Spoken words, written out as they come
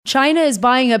China is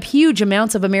buying up huge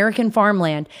amounts of American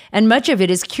farmland, and much of it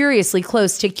is curiously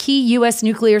close to key U.S.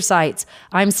 nuclear sites.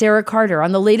 I'm Sarah Carter.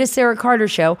 On the latest Sarah Carter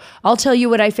Show, I'll tell you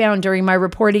what I found during my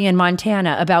reporting in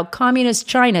Montana about communist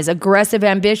China's aggressive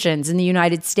ambitions in the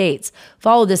United States.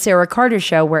 Follow the Sarah Carter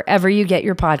Show wherever you get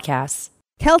your podcasts.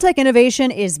 Keltec innovation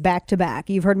is back to back.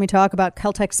 You've heard me talk about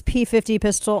Keltec's P50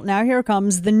 pistol. Now here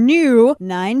comes the new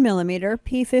 9mm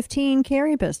P15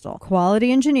 carry pistol.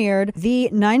 Quality engineered,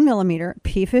 the 9mm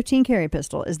P15 carry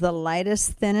pistol is the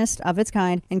lightest, thinnest of its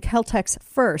kind and Keltec's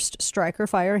first striker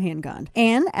fire handgun.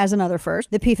 And as another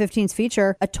first, the P15s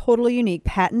feature a totally unique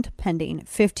patent-pending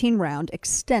 15-round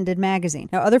extended magazine.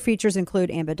 Now other features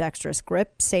include ambidextrous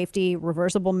grip, safety,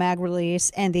 reversible mag release,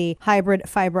 and the hybrid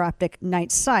fiber optic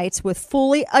night sights with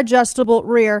fully adjustable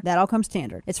rear. That all comes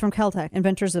standard. It's from Keltec,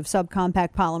 inventors of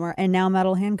subcompact polymer and now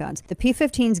metal handguns. The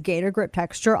P15's Gator grip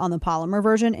texture on the polymer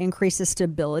version increases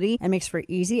stability and makes for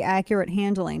easy, accurate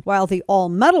handling, while the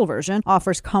all-metal version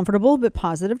offers comfortable but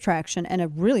positive traction and a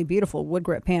really beautiful wood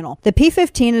grip panel. The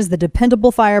P15 is the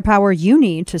dependable firepower you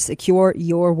need to secure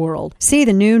your world. See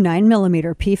the new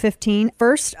 9mm P15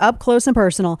 first up close and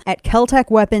personal at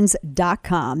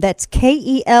KeltecWeapons.com. That's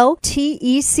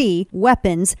KELTEC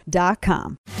weapons.com.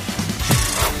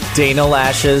 Dana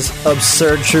Lash's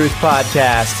Absurd Truth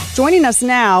Podcast. Joining us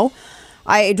now,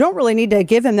 I don't really need to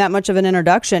give him that much of an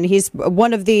introduction. He's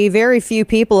one of the very few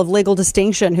people of legal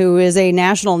distinction who is a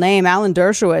national name, Alan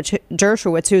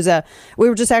Dershowitz, we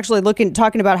were just actually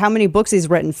talking about how many books he's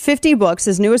written. 50 books.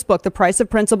 His newest book, The Price of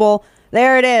Principle.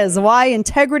 There it is. Why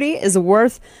integrity is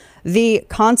worth the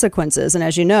consequences. And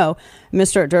as you know,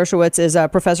 Mr. Dershowitz is a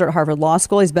professor at Harvard Law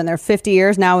School. He's been there 50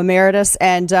 years now, emeritus,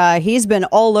 and he's been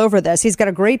all over this. He's got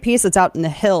a great piece that's out in the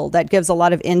Hill that gives a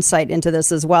lot of insight into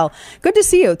this as well. Good to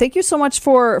see you. Thank you so much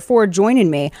for joining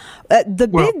me.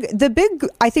 The big,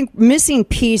 I think, missing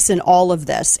piece in all of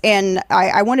this, and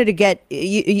I wanted to get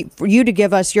you to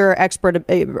give us your expert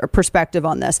perspective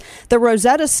on this. The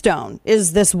Rosetta Stone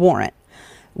is this warrant.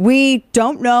 We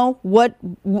don't know what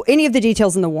any of the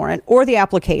details in the warrant or the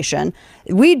application.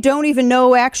 We don't even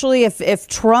know actually if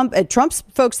Trump's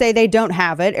folks say they don't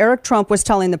have it. Eric Trump was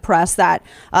telling the press that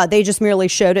they just merely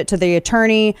showed it to the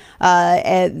attorney.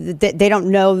 They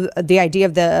don't know the idea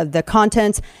of the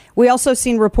contents. We also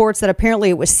seen reports that apparently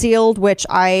it was sealed, which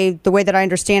the way that I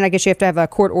understand, I guess you have to have a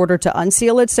court order to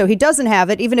unseal it. So he doesn't have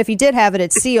it. Even if he did have it,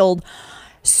 it's sealed.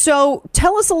 So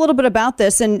tell us a little bit about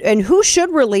this and who should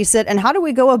release it and how do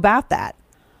we go about that?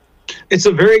 It's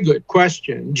a very good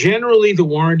question. Generally, the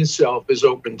warrant itself is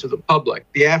open to the public.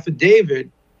 The affidavit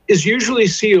is usually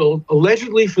sealed,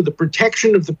 allegedly for the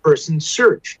protection of the person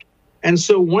searched. And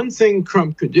so one thing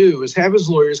Trump could do is have his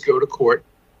lawyers go to court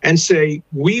and say,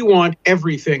 we want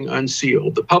everything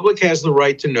unsealed. The public has the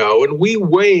right to know, and we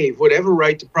waive whatever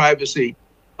right to privacy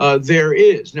there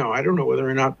is. Now, I don't know whether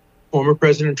or not former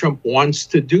President Trump wants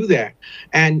to do that,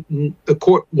 and the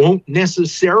court won't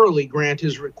necessarily grant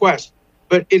his request,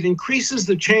 but it increases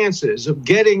the chances of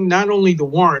getting not only the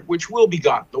warrant, which will be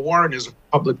gotten. The warrant is a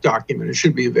public document. It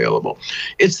should be available.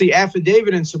 It's the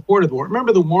affidavit in support of the warrant.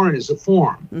 Remember, the warrant is a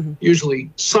form, usually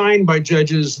signed by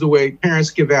judges the way parents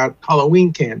give out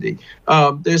Halloween candy.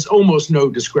 There's almost no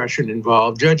discretion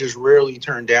involved. Judges rarely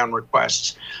turn down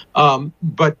requests.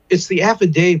 But it's the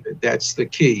affidavit that's the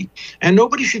key. And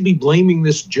nobody should be blaming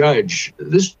this judge.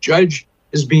 This judge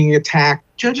is being attacked.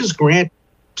 Judges grant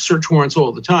search warrants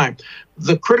all the time.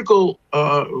 The critical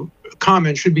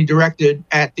comment should be directed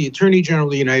at the Attorney General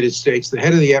of the United States, the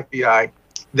head of the FBI.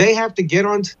 They have to get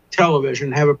on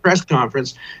television, have a press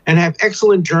conference, and have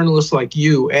excellent journalists like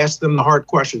you ask them the hard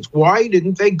questions. Why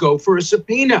didn't they go for a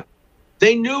subpoena?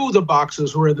 They knew the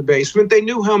boxes were in the basement. They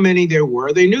knew how many there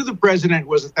were. They knew the president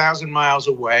was 1,000 miles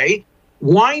away.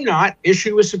 Why not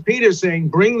issue a subpoena saying,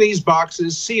 bring these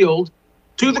boxes sealed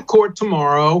to the court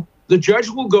tomorrow? The judge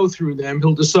will go through them.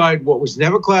 He'll decide what was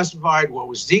never classified, what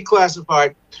was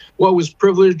declassified, what was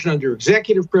privileged under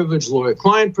executive privilege,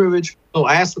 lawyer-client privilege. He'll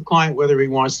ask the client whether he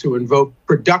wants to invoke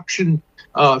production,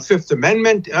 Fifth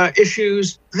Amendment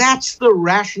issues. That's the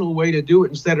rational way to do it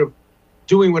instead of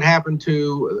doing what happened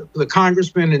to the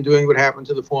congressman and doing what happened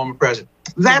to the former president.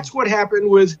 That's what happened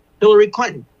with Hillary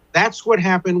Clinton. That's what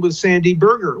happened with Sandy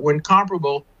Berger when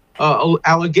comparable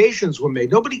allegations were made.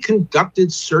 Nobody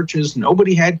conducted searches.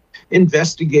 Nobody had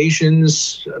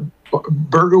investigations.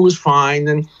 Berger was fine.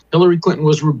 Then Hillary Clinton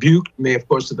was rebuked, may of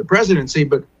course to the presidency,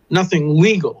 but nothing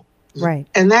legal. Right.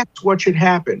 And that's what should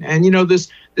happen. And, you know, there's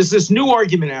this new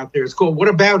argument out there. It's called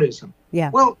whataboutism.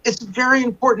 Yeah. Well, it's a very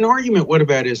important argument,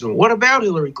 whataboutism. What about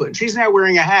Hillary Clinton? She's now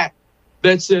wearing a hat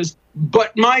that says,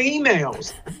 but my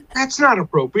emails. That's not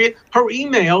appropriate. Her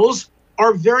emails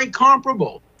are very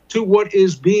comparable. to what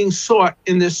is being sought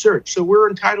in this search. So we're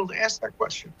entitled to ask that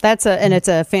question. And it's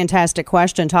a fantastic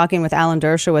question, talking with Alan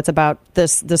Dershowitz about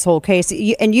this whole case.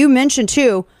 And you mentioned,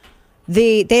 too,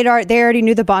 they already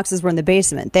knew the boxes were in the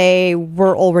basement. They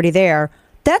were already there.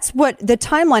 That's what the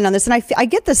timeline on this. And I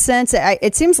get the sense,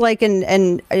 it seems like,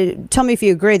 and tell me if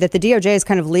you agree, that the DOJ is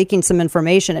kind of leaking some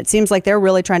information. It seems like they're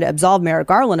really trying to absolve Merrick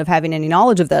Garland of having any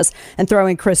knowledge of this and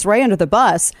throwing Chris Wray under the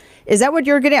bus. Is that what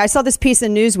you're getting? I saw this piece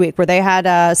in Newsweek where they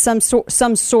had some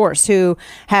source who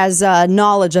has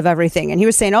knowledge of everything. And he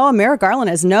was saying, Merrick Garland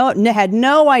had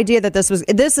no idea that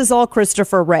this is all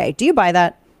Christopher Wray. Do you buy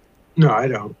that? No, I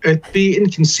don't. It'd be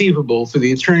inconceivable for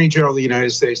the Attorney General of the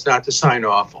United States not to sign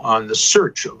off on the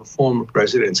search of a former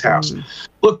president's house.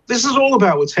 Look, this is all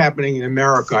about what's happening in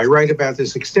America. I write about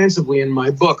this extensively in my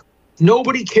book.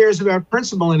 Nobody cares about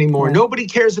principle anymore. Right. Nobody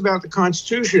cares about the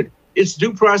Constitution. It's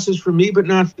due process for me, but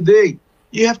not for thee.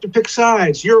 You have to pick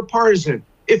sides. You're a partisan.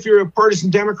 If you're a partisan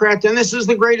Democrat, then this is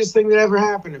the greatest thing that ever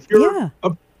happened. If you're a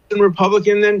partisan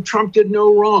Republican, then Trump did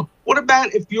no wrong. What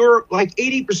about if you're like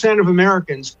 80% of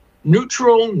Americans,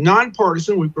 neutral,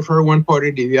 nonpartisan? We prefer one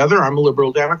party to the other. I'm a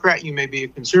liberal Democrat. You may be a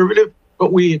conservative,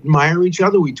 but we admire each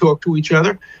other. We talk to each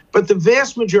other. But the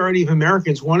vast majority of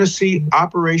Americans want to see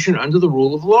operation under the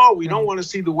rule of law. We don't want to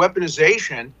see the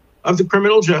weaponization of the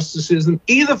criminal justice system,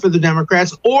 either for the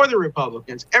Democrats or the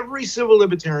Republicans. Every civil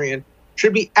libertarian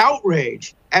should be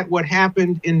outraged at what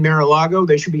happened in Mar-a-Lago.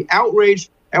 They should be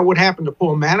outraged at what happened to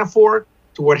Paul Manafort,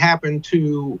 to what happened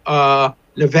to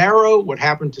Navarro, what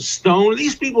happened to Stone.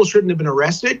 These people shouldn't have been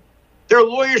arrested. Their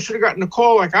lawyers should have gotten a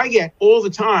call like I get all the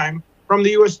time from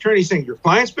the U.S. attorney saying, your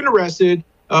client's been arrested.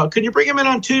 Can you bring him in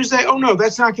on Tuesday? Oh, no,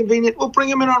 that's not convenient. We'll bring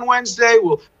him in on Wednesday.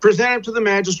 We'll present him to the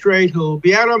magistrate. He'll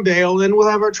be out on bail. Then we'll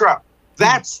have our trial.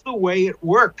 That's the way it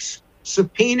works.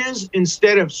 Subpoenas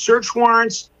instead of search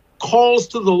warrants, calls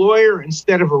to the lawyer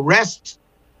instead of arrests.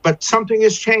 But something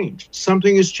has changed.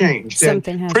 Something has changed.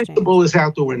 Principle is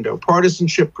out the window.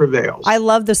 Partisanship prevails. I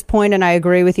love this point, and I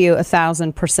agree with you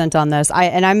 1,000% on this.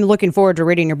 I'm looking forward to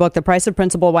reading your book, The Price of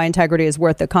Principle, Why Integrity is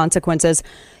Worth the Consequences.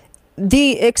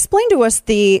 Explain to us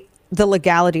the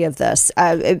legality of this.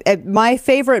 My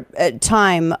favorite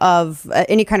time of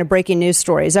any kind of breaking news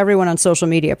story is everyone on social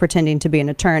media pretending to be an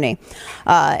attorney,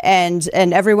 and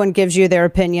everyone gives you their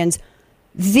opinions.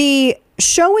 The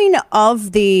showing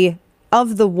of the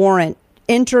warrant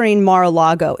entering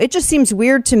Mar-a-Lago, it just seems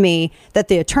weird to me that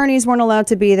the attorneys weren't allowed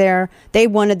to be there. They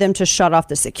wanted them to shut off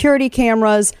the security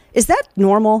cameras. Is that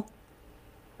normal?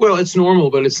 Well, it's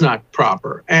normal, but it's not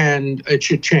proper, and it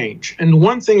should change. And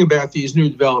one thing about these new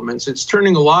developments, it's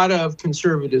turning a lot of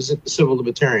conservatives into civil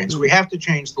libertarians. We have to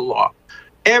change the law.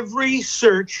 Every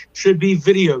search should be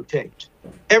videotaped.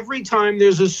 Every time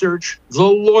there's a search, the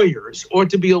lawyers ought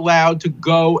to be allowed to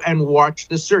go and watch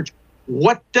the search.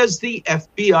 What does the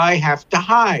FBI have to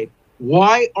hide?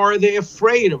 Why are they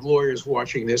afraid of lawyers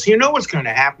watching this? You know what's going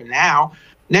to happen now.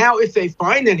 Now, if they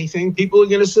find anything, people are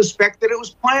going to suspect that it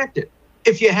was planted.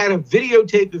 If you had a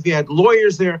videotape, if you had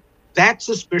lawyers there, that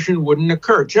suspicion wouldn't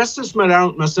occur. Justice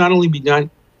must not only be done,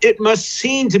 it must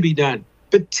seem to be done,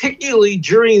 particularly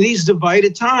during these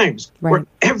divided times where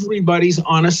everybody's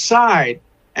on a side.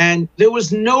 And there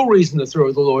was no reason to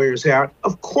throw the lawyers out.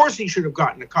 Of course, he should have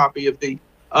gotten a copy of the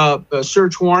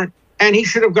search warrant, and he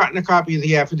should have gotten a copy of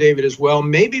the affidavit as well,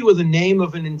 maybe with a name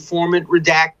of an informant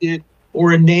redacted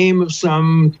or a name of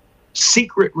some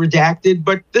secret redacted,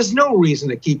 but there's no reason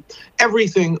to keep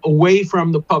everything away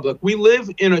from the public. We live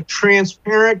in a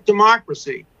transparent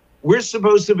democracy. We're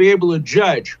supposed to be able to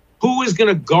judge who is going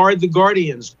to guard the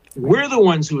guardians. We're the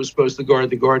ones who are supposed to guard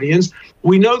the guardians.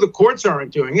 We know the courts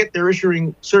aren't doing it. They're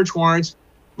issuing search warrants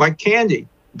like candy.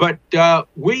 But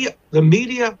we, the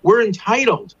media, we're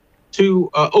entitled to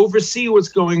oversee what's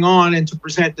going on and to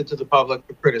present it to the public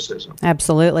for criticism.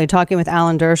 Absolutely. Talking with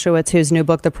Alan Dershowitz, whose new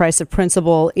book, The Price of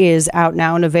Principle, is out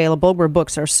now and available where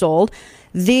books are sold.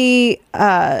 The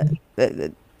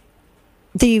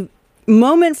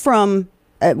moment from,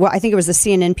 I think it was the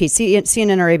CNN piece,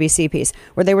 CNN or ABC piece,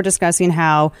 where they were discussing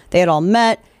how they had all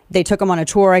met. They took them on a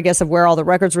tour, I guess, of where all the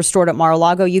records were stored at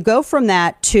Mar-a-Lago. You go from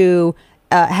that to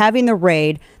having the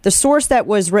raid. The source that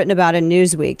was written about in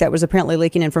Newsweek that was apparently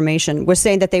leaking information was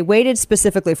saying that they waited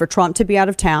specifically for Trump to be out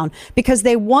of town because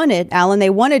they wanted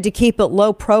to keep it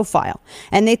low profile.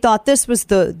 And they thought this was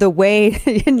the way,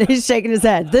 he's shaking his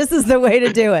head, this is the way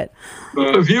to do it.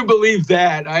 If you believe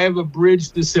that, I have a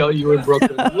bridge to sell you in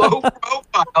Brooklyn. Low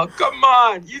profile, come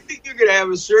on. You think you're going to have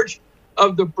a search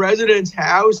of the president's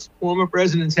house, former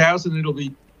president's house, and it'll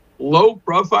be low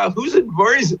profile? Who's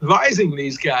advising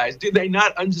these guys? Do they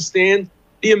not understand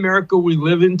the America we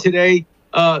live in today?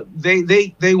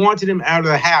 They wanted him out of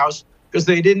the house because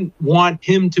they didn't want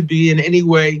him to be in any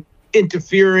way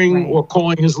interfering or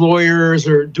calling his lawyers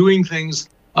or doing things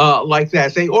like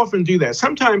that. They often do that.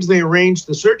 Sometimes they arrange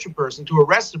to search a person, to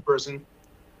arrest a person,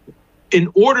 in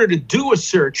order to do a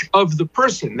search of the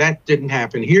person. That didn't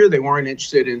happen here. They weren't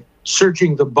interested in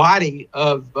searching the body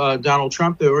of Donald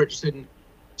Trump. They were interested in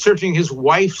searching his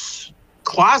wife's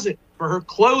closet for her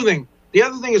clothing. The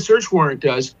other thing a search warrant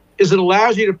does is it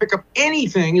allows you to pick up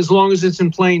anything as long as it's in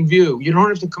plain view. You don't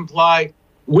have to comply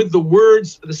with the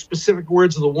words, the specific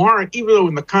words of the warrant, even though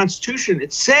in the Constitution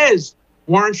it says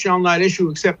warrant shall not issue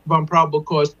except upon probable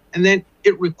cause. And then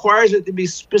it requires it to be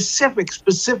specific.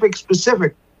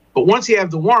 But once you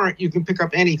have the warrant, you can pick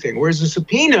up anything. Whereas a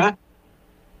subpoena,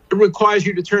 it requires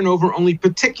you to turn over only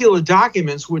particular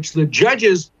documents, which the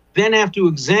judges then have to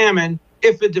examine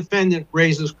if a defendant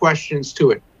raises questions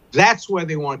to it. That's why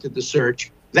they wanted the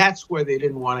search. That's why they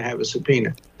didn't want to have a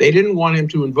subpoena. They didn't want him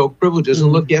to invoke privileges.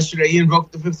 And look, yesterday he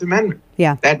invoked the Fifth Amendment.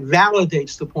 Yeah. That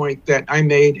validates the point that I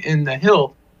made in the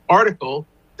Hill article,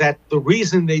 that the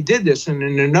reason they did this, and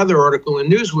in another article in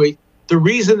Newsweek, the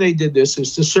reason they did this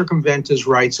is to circumvent his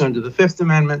rights under the Fifth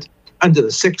Amendment, under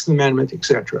the Sixth Amendment,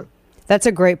 etc. That's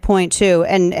a great point, too.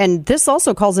 And this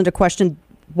also calls into question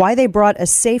why they brought a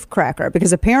safe cracker,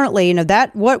 because apparently,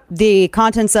 that what the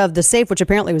contents of the safe, which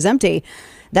apparently was empty,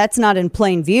 that's not in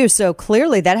plain view. So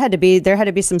clearly there had to be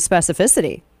some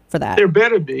specificity for that. There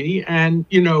better be. And,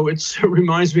 it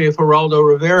reminds me of Geraldo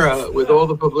Rivera with all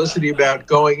the publicity about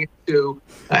going into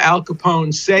Al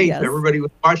Capone's safe. Yes. Everybody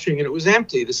was watching and it was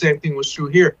empty. The same thing was true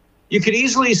here. You could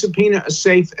easily subpoena a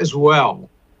safe as well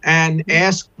and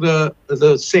ask the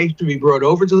safe to be brought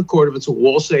over to the court. If it's a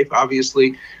wall safe,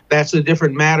 obviously, that's a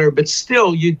different matter. But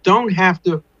still, you don't have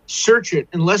to search it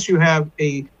unless you have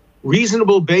a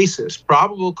reasonable basis,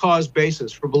 probable cause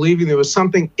basis for believing there was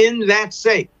something in that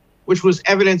safe, which was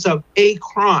evidence of a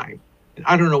crime. And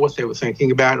I don't know what they were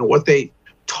thinking about and what they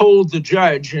told the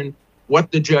judge and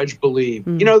what the judge believed.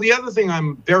 The other thing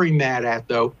I'm very mad at,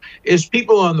 though, is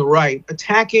people on the right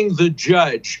attacking the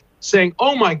judge, saying,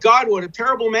 oh, my God, what a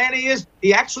terrible man he is.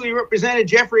 He actually represented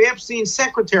Jeffrey Epstein's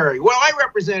secretary. Well, I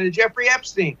represented Jeffrey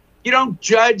Epstein. You don't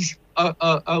judge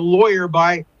a lawyer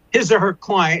by his or her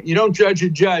client. You don't judge a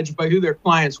judge by who their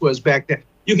clients was back then.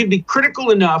 You can be critical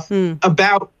enough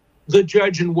about the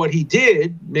judge and what he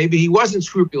did. Maybe he wasn't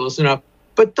scrupulous enough,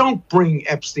 but don't bring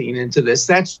Epstein into this.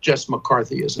 That's just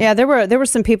McCarthyism. Yeah, there were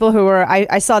some people who were,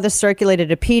 I saw this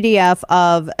circulated, a PDF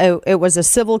of, it was a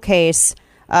civil case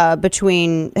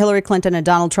between Hillary Clinton and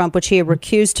Donald Trump, which he had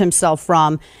recused himself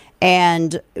from.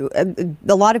 And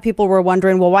a lot of people were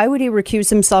wondering, well, why would he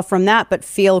recuse himself from that but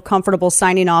feel comfortable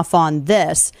signing off on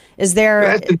this? Is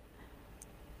there...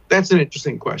 That's an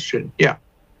interesting question. Yeah.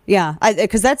 Yeah,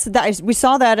 because we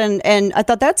saw that, and I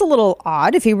thought that's a little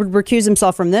odd if he would recuse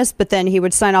himself from this, but then he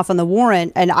would sign off on the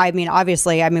warrant. And I mean,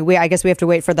 obviously, I guess we have to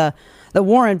wait for the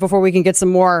warrant before we can get some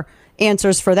more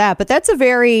answers for that. But that's a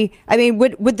very,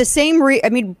 would the same,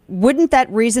 wouldn't that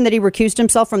reason that he recused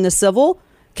himself from the civil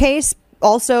case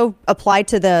also apply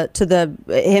to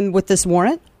him with this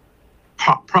warrant?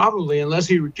 Probably, unless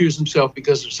he recused himself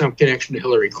because of some connection to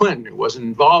Hillary Clinton, who wasn't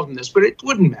involved in this, but it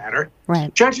wouldn't matter.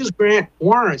 Right. Judges grant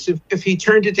warrants. If he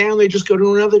turned it down, they just go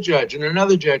to another judge and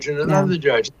another judge and another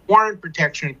judge. Warrant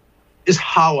protection is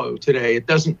hollow today. It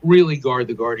doesn't really guard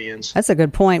the guardians. That's a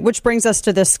good point. Which brings us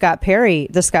to the Scott Perry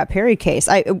case.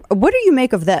 What do you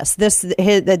make of this?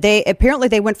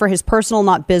 They went for his personal,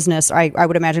 not business, I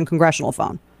would imagine, congressional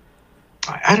phone.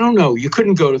 I don't know. You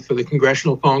couldn't go for the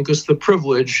congressional phone because the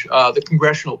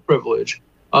congressional privilege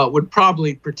would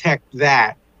probably protect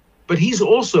that. But he's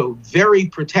also very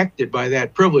protected by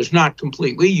that privilege. Not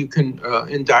completely. You can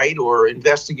indict or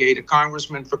investigate a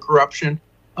congressman for corruption,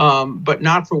 but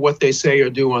not for what they say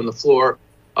or do on the floor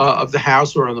of the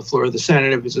House or on the floor of the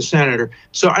Senate if it's a senator.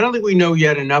 So I don't think we know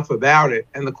yet enough about it.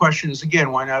 And the question is,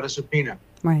 again, why not a subpoena?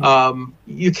 Right.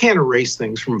 You can't erase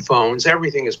things from phones.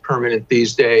 Everything is permanent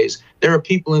these days. There are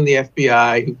people in the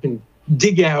FBI who can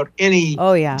dig out any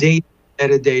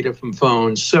metadata from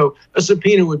phones. So a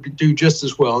subpoena would do just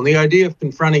as well. And the idea of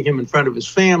confronting him in front of his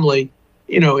family,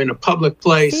 in a public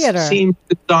place, seems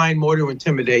designed more to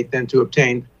intimidate than to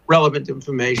obtain relevant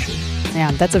information. Yeah,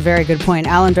 that's a very good point.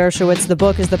 Alan Dershowitz, the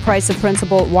book is The Price of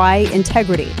Principle, Why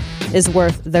Integrity is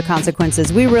Worth the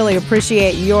Consequences. We really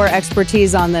appreciate your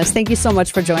expertise on this. Thank you so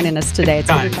much for joining us today. It's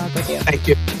good to talk with you. Thank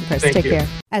you. Chris. Thank Take you. care.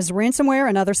 As ransomware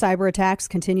and other cyber attacks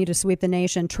continue to sweep the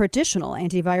nation, traditional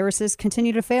antiviruses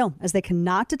continue to fail as they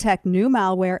cannot detect new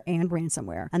malware and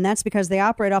ransomware. And that's because they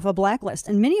operate off a blacklist.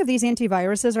 And many of these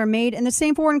antiviruses are made in the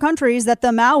same foreign countries that the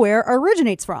malware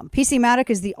originates from. PCmatic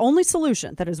is the only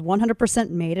solution that is 100%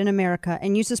 made in America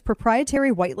and uses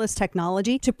proprietary whitelist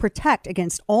technology to protect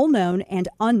against all known and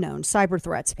unknown cyber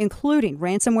threats, including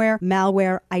ransomware,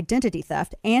 malware, identity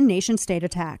theft, and nation-state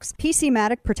attacks.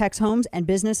 PCmatic protects homes and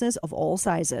businesses of all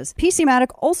sizes. PCmatic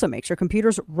also makes your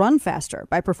computers run faster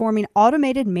by performing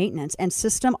automated maintenance and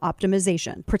system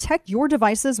optimization. Protect your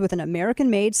devices with an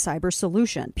American-made cyber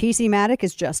solution. PCmatic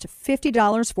is just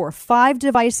 $50 for 5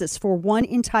 devices for 1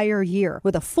 entire year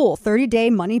with a full 30-day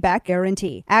money-back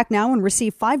guarantee. Act now and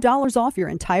receive $5 off your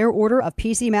entire order of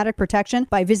PCmatic protection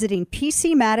by visiting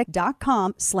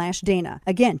PCmatic.com/Dana.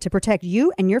 Again, to protect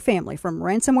you and your family from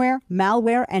ransomware,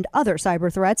 malware, and other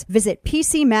cyber threats, visit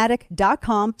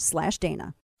PCmatic.com/Dana.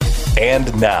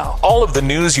 And now, all of the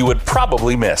news you would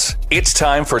probably miss. It's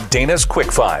time for Dana's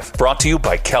Quick Five, brought to you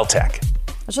by Caltech.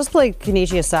 Let's just play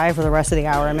Kenichi Asai for the rest of the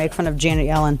hour and make fun of Janet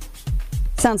Yellen.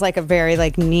 Sounds like a very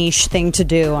niche thing to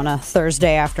do on a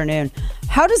Thursday afternoon.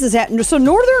 How does this happen? So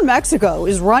northern Mexico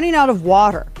is running out of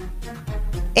water.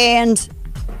 And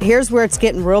here's where it's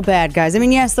getting real bad, guys. I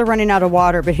mean, yes, they're running out of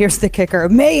water, but here's the kicker.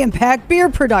 It may impact beer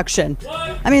production.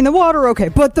 What? I mean, the water, okay,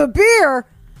 but the beer...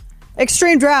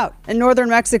 Extreme drought in northern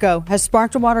Mexico has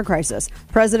sparked a water crisis.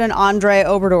 President Andre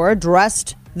Obrador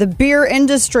addressed the beer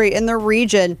industry in the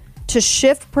region to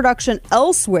shift production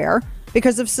elsewhere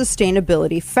because of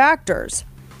sustainability factors.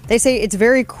 They say it's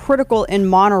very critical in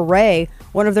Monterrey,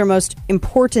 one of their most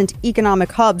important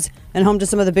economic hubs and home to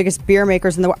some of the biggest beer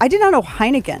makers in the world. I did not know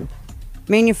Heineken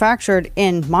manufactured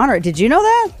in Monterrey. Did you know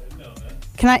that? I didn't know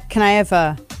that. Can I have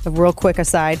a real quick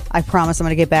aside? I promise I'm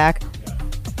going to get back.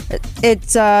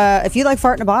 It's if you like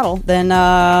fart in a bottle, then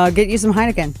get you some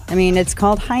Heineken. I mean, it's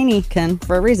called Heineken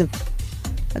for a reason.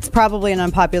 It's probably an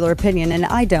unpopular opinion, and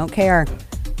I don't care.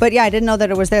 But yeah, I didn't know that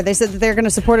it was there. They said that they're going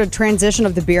to support a transition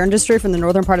of the beer industry from the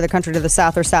northern part of the country to the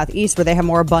south or southeast, where they have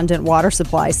more abundant water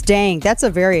supplies. Dang, that's a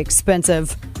very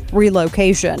expensive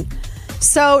relocation.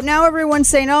 So now everyone's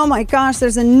saying, oh my gosh,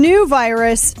 there's a new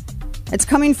virus. It's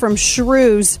coming from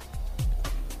shrews.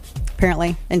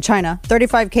 Apparently, in China.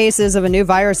 35 cases of a new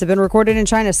virus have been recorded in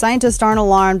China. Scientists aren't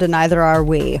alarmed, and neither are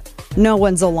we. No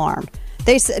one's alarmed.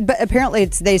 But apparently,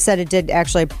 they said it did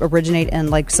actually originate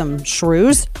in some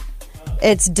shrews.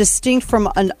 It's distinct from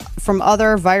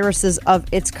other viruses of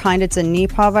its kind. It's a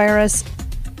Nipah virus.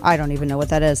 I don't even know what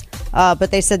that is. But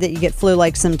they said that you get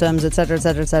flu-like symptoms, et cetera, et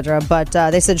cetera, et cetera. But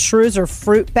they said shrews or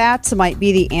fruit bats might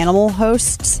be the animal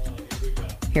hosts.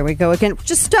 Here we go again.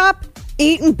 Just stop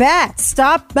eating bats.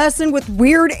 Stop messing with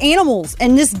weird animals.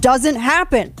 And this doesn't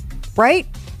happen, right?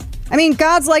 I mean,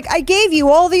 God's like, I gave you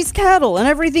all these cattle and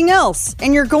everything else,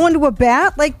 and you're going to a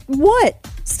bat? Like, what?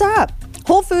 Stop.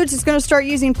 Whole Foods is going to start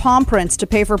using palm prints to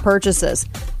pay for purchases.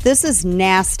 This is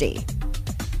nasty.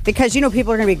 Because,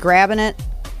 people are going to be grabbing it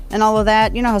and all of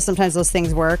that. You know how sometimes those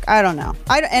things work? I don't know.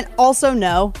 And also,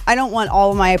 no, I don't want all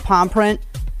of my palm print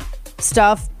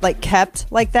stuff, kept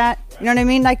like that. You know what I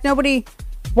mean? Nobody...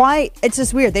 Why? It's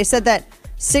just weird. They said that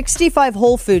 65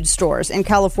 Whole Foods stores in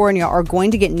California are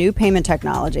going to get new payment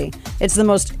technology. It's the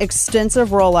most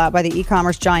extensive rollout by the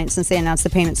e-commerce giant since they announced the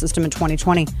payment system in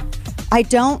 2020. I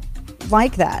don't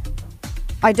like that.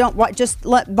 I don't want, just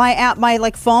let my app, my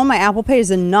phone, my Apple Pay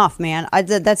is enough, man.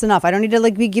 That's enough. I don't need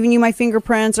to be giving you my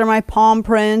fingerprints or my palm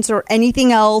prints or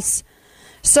anything else.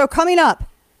 So coming up,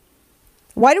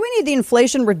 why do we need the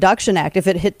Inflation Reduction Act if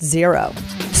it hits zero?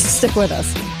 Stick with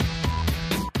us.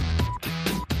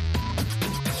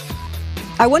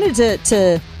 I wanted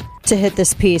to hit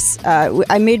this piece.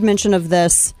 I made mention of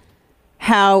this,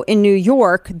 how in New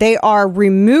York, they are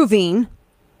removing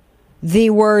the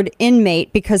word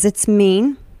inmate because it's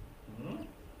mean.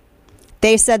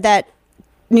 They said that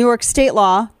New York state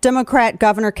law, Democrat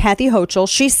Governor Kathy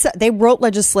Hochul, they wrote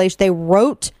legislation.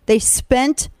 They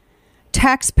spent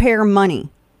taxpayer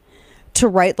money to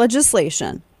write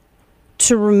legislation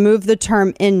to remove the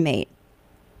term inmate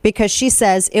because she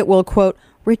says it will, quote,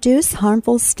 reduce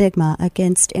harmful stigma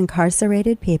against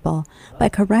incarcerated people by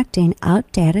correcting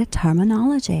outdated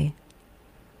terminology.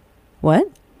 What?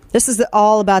 This is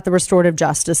all about the restorative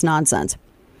justice nonsense.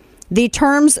 The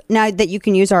terms now that you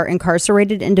can use are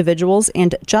incarcerated individuals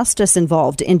and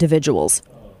justice-involved individuals.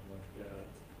 Oh, my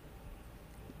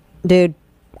God. Dude,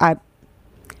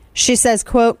 she says,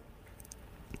 quote,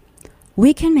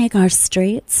 we can make our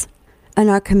streets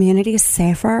and our communities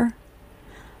safer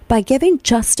by giving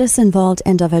justice-involved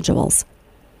individuals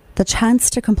the chance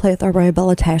to complete their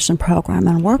rehabilitation program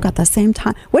and work at the same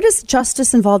time. What is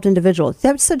justice-involved individuals?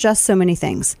 That suggests so many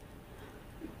things.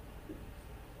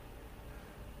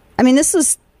 I mean, this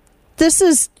is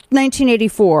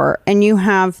 1984, and you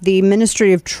have the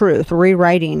Ministry of Truth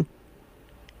rewriting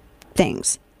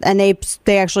things. And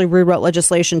they actually rewrote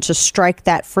legislation to strike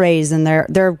that phrase, and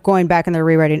they're going back and they're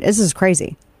rewriting. This is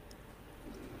crazy.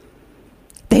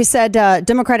 They said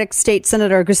Democratic State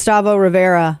Senator Gustavo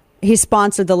Rivera, he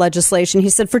sponsored the legislation.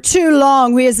 He said, for too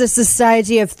long, we as a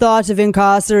society have thought of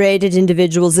incarcerated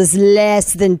individuals as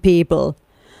less than people.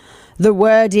 The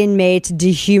word inmate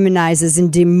dehumanizes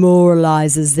and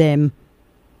demoralizes them.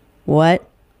 What?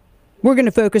 We're going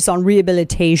to focus on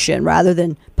rehabilitation rather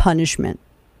than punishment,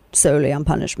 solely on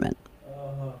punishment.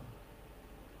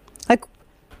 Like,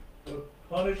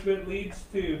 punishment leads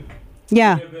to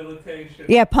rehabilitation.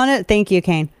 Yeah, thank you,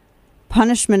 Kane.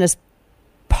 Punishment is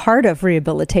part of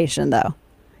rehabilitation, though.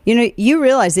 You know, you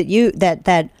realize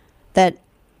that that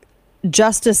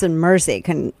justice and mercy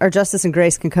or justice and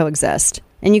grace can coexist,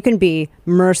 and you can be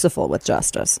merciful with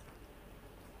justice.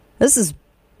 This is,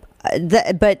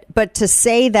 but to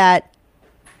say that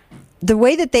the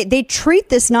way that they treat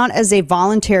this not as a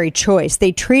voluntary choice,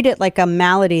 they treat it like a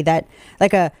malady, that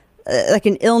like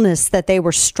an illness that they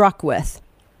were struck with.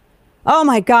 Oh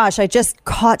my gosh, I just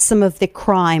caught some of the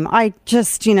crime. I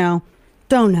just,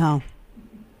 don't know.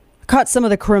 Caught some of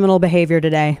the criminal behavior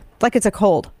today. Like it's a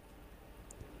cold.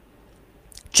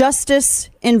 Justice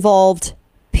involved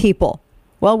people.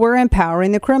 Well, we're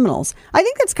empowering the criminals. I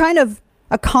think that's kind of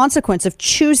a consequence of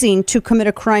choosing to commit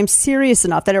a crime serious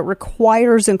enough that it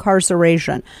requires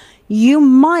incarceration. You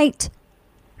might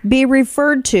be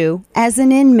referred to as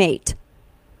an inmate.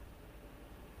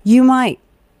 You might.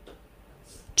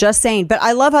 Just saying. But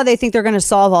I love how they think they're going to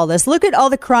solve all this. Look at all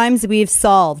the crimes we've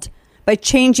solved by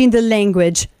changing the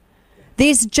language.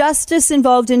 These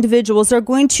justice-involved individuals are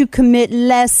going to commit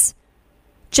less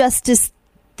justice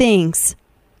things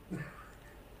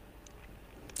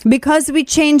because we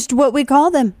changed what we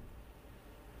call them.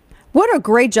 What a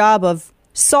great job of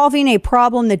solving a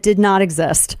problem that did not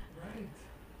exist.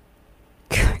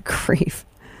 Good grief.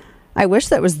 I wish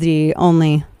that was the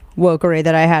only wokery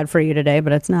that I had for you today,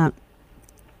 but it's not.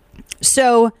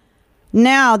 So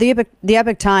now the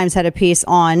Epic Times had a piece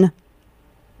on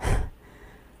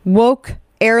woke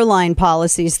airline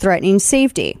policies threatening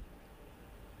safety.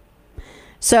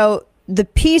 So the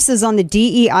piece is on the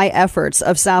DEI efforts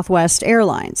of Southwest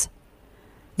Airlines.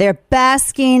 They're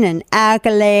basking in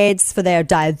accolades for their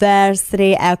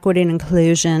diversity, equity, and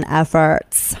inclusion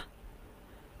efforts.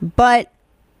 But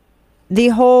the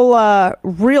whole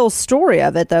real story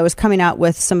of it, though, is coming out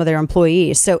with some of their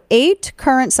employees. So 8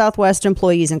 current Southwest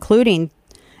employees, including,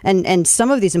 and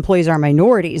some of these employees are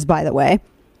minorities, by the way,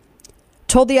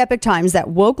 told the Epic Times that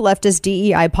woke leftist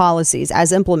DEI policies,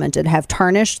 as implemented, have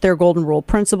tarnished their golden rule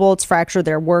principle. It's fractured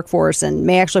their workforce and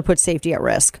may actually put safety at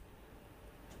risk.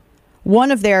 One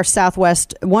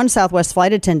Southwest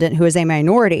flight attendant, who is a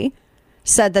minority,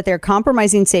 said that they're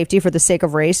compromising safety for the sake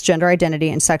of race, gender identity,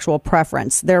 and sexual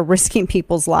preference. They're risking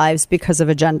people's lives because of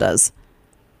agendas.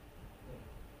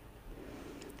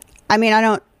 I mean,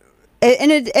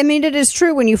 it is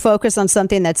true when you focus on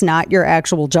something that's not your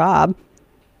actual job.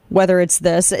 Whether it's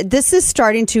this is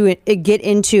starting to get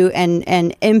into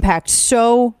and impact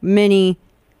so many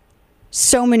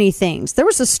things. There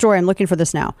was a story, I'm looking for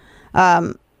this now.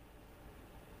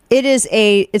 It's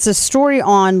a story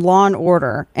on Law and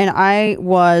Order, and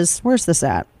where's this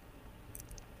at?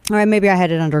 All right, maybe I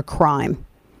had it under crime.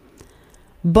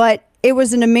 But it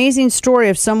was an amazing story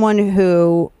of someone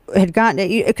who had gotten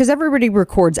it, because everybody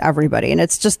records everybody, and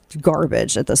it's just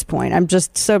garbage at this point.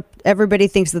 So everybody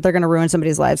thinks that they're going to ruin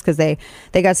somebody's lives because they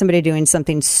got somebody doing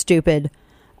something stupid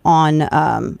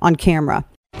on camera.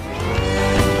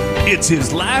 It's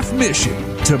his life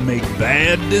mission to make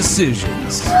bad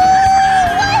decisions.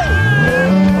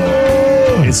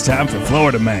 It's time for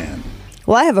Florida Man.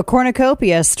 Well, I have a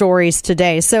cornucopia of stories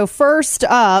today. So first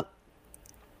up,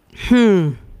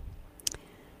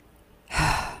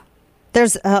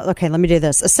 there's okay, let me do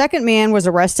this. A second man was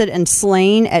arrested and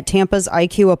slain at Tampa's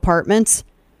IQ Apartments.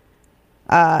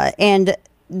 And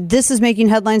this is making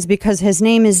headlines because his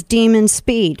name is Demon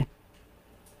Speed.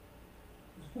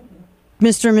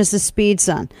 Mr. and Mrs. Speed's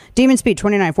son. Demon Speed,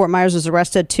 29, Fort Myers, was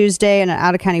arrested Tuesday in an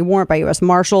out-of-county warrant by U.S.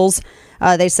 Marshals.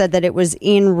 They said that it was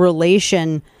in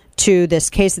relation to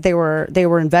this case that they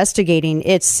were investigating.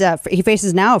 He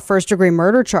faces now a first-degree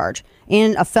murder charge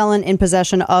and a felon in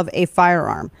possession of a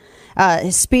firearm.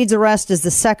 Speed's arrest is the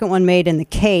second one made in the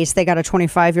case. They got a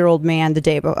 25-year-old man the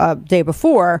day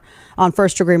before on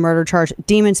first-degree murder charge.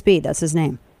 Demon Speed, that's his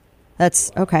name.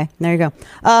 That's okay. There you go.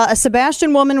 A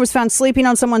Sebastian woman was found sleeping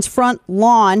on someone's front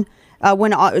lawn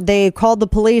when they called the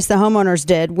police. The homeowners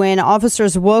did. When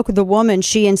officers woke the woman,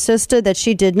 she insisted that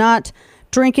she did not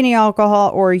drink any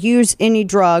alcohol or use any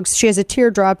drugs. She has a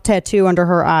teardrop tattoo under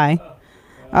her eye.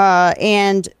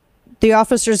 And the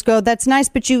officers go, "That's nice,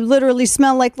 but you literally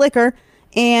smell like liquor."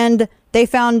 And they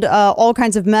found all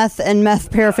kinds of meth and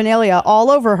meth paraphernalia all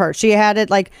over her. She had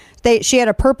it she had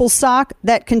a purple sock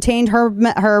that contained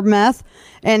her meth,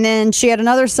 and then she had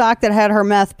another sock that had her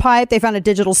meth pipe. They found a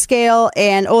digital scale,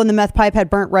 and the meth pipe had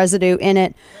burnt residue in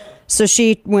it. So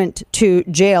she went to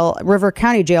jail, River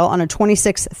County Jail, on a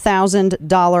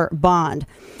 $26,000 bond.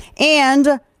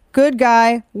 And good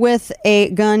guy with a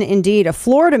gun indeed. A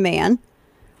Florida man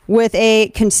with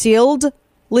a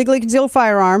legally concealed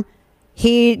firearm.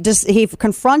 He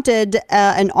confronted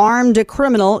an armed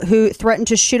criminal who threatened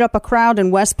to shoot up a crowd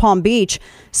in West Palm Beach.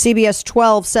 CBS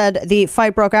 12 said the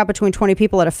fight broke out between 20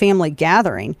 people at a family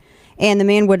gathering, and the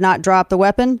man would not drop the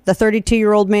weapon. The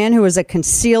 32-year-old man, who was a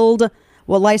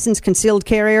licensed concealed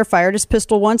carrier, fired his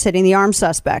pistol once, hitting the armed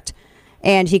suspect.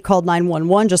 And he called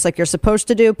 911, just like you're supposed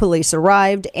to do. Police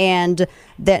arrived, and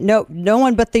that no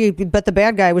one but the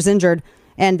bad guy was injured.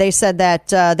 And they said that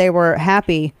they were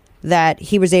happy that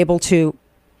he was able to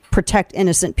protect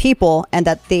innocent people, and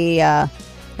that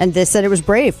and they said it was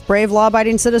brave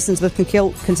law-abiding citizens with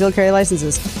concealed carry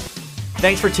licenses.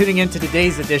 Thanks for tuning in to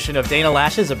today's edition of Dana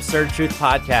Lash's Absurd Truth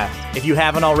Podcast. If you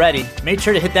haven't already, make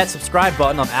sure to hit that subscribe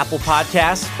button on Apple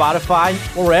Podcasts, Spotify,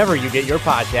 or wherever you get your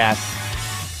podcasts.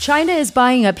 China is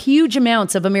buying up huge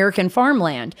amounts of American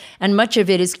farmland, and much of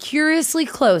it is curiously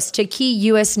close to key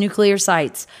U.S. nuclear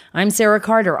sites. I'm Sarah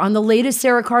Carter. On the latest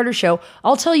Sarah Carter Show,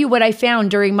 I'll tell you what I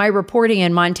found during my reporting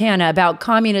in Montana about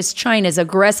communist China's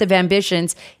aggressive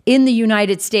ambitions in the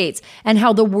United States and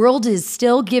how the world is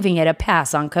still giving it a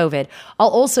pass on COVID. I'll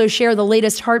also share the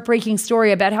latest heartbreaking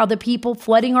story about how the people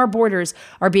flooding our borders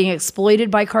are being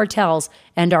exploited by cartels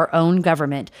and our own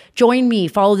government. Join me,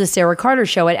 follow the Sarah Carter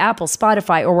Show at Apple,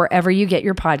 Spotify, or wherever you get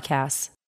your podcasts.